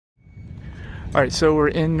Alright, so we're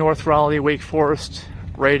in North Raleigh, Wake Forest,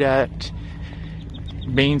 right at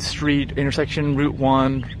Main Street, intersection Route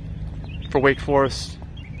 1 for Wake Forest,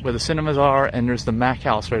 where the cinemas are, and there's the Mac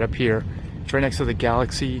House right up here. It's right next to the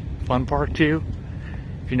Galaxy Fun Park too,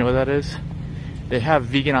 if you know what that is. They have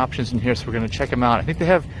vegan options in here, so we're going to check them out. I think they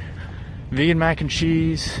have vegan mac and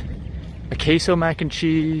cheese, a queso mac and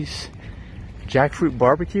cheese, jackfruit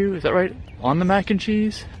barbecue, is that right? On the mac and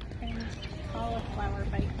cheese? And cauliflower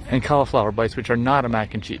bites. And cauliflower bites, which are not a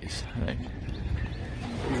mac and cheese, I think.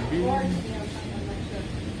 Vegan,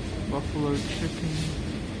 buffalo chicken.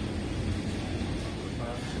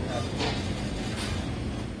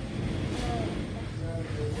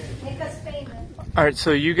 Alright,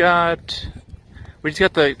 so we just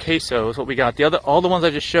got the queso is what we got. All the ones I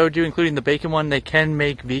just showed you, including the bacon one, they can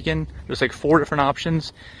make vegan. There's like 4 different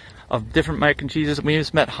options of different mac and cheeses. We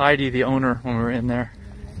just met Heidi, the owner, when we were in there.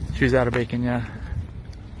 She was out of bacon, yeah.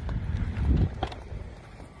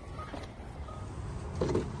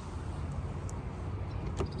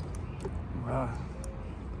 Wow.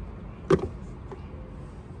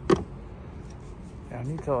 Yeah, I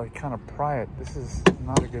need to like kind of pry it. This is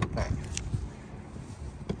not a good thing.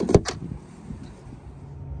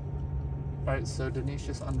 Alright, so Denise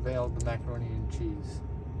just unveiled the macaroni and cheese.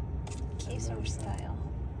 Queso style.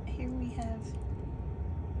 Here we have,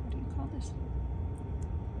 what do you call this?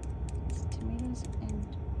 It's tomatoes and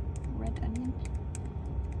red onion.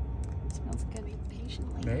 It smells good.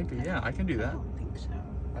 Patiently. Maybe, yeah, I can do that. I don't think so.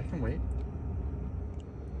 I can wait.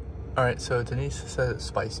 Alright, so Denise says it's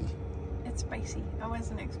spicy. It's spicy. I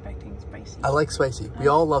wasn't expecting spicy. I like spicy. We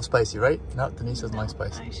all love spicy, right? No, Denise doesn't like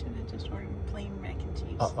spicy. I should have just ordered plain mac and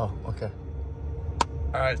cheese. Oh, okay.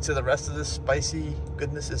 Alright, so the rest of this spicy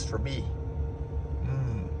goodness is for me.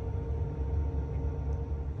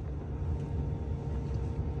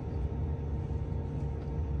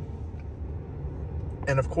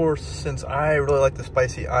 And of course, since I really like the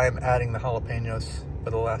spicy, I'm adding the jalapenos for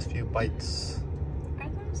the last few bites. Are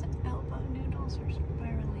those elbow noodles or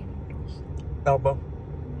spirally noodles? Elbow.